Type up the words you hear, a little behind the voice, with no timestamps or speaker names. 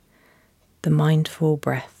the mindful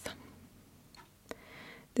breath.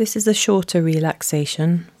 This is a shorter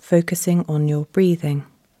relaxation, focusing on your breathing.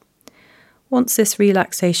 Once this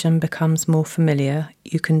relaxation becomes more familiar,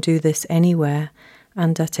 you can do this anywhere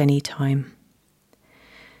and at any time.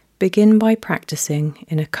 Begin by practicing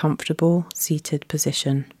in a comfortable seated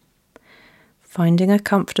position. Finding a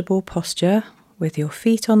comfortable posture with your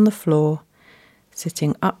feet on the floor,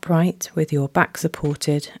 sitting upright with your back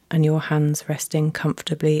supported and your hands resting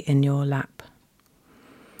comfortably in your lap.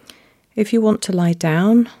 If you want to lie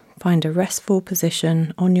down, find a restful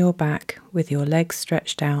position on your back with your legs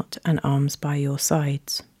stretched out and arms by your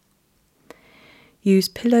sides. Use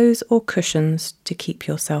pillows or cushions to keep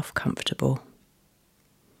yourself comfortable.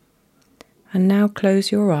 And now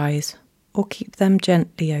close your eyes or keep them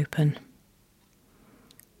gently open,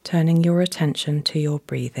 turning your attention to your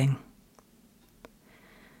breathing.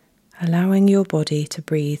 Allowing your body to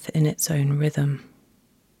breathe in its own rhythm.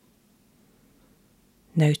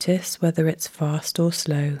 Notice whether it's fast or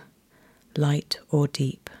slow, light or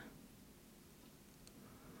deep.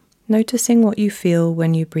 Noticing what you feel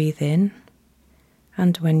when you breathe in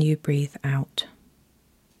and when you breathe out.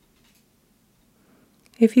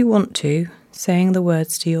 If you want to, saying the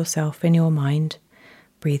words to yourself in your mind,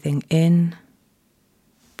 breathing in,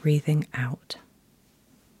 breathing out,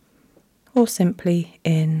 or simply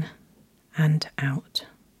in and out.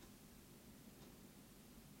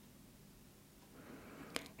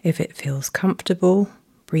 If it feels comfortable,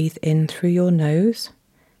 breathe in through your nose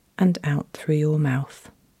and out through your mouth.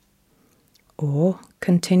 Or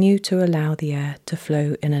continue to allow the air to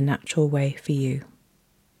flow in a natural way for you.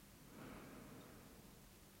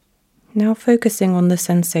 Now focusing on the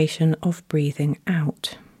sensation of breathing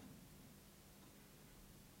out.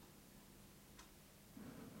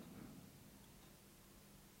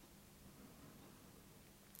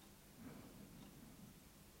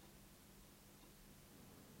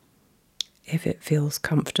 If it feels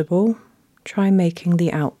comfortable, try making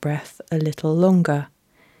the out-breath a little longer,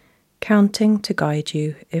 counting to guide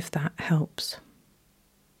you if that helps.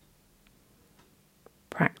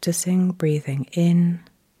 Practicing breathing in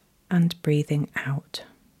and breathing out.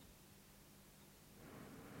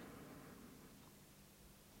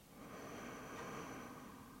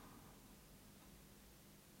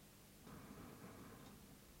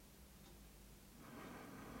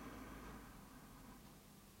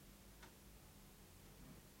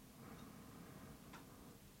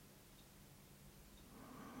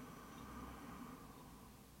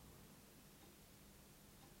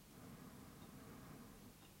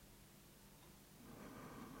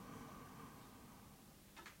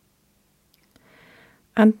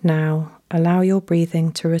 And now allow your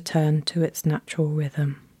breathing to return to its natural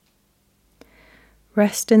rhythm.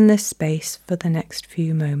 Rest in this space for the next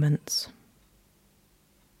few moments.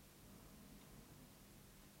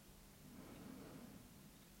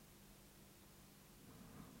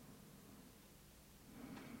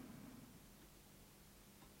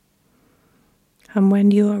 And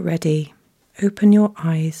when you are ready, open your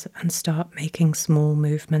eyes and start making small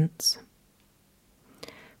movements.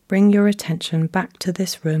 Bring your attention back to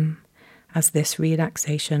this room as this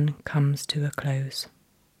relaxation comes to a close.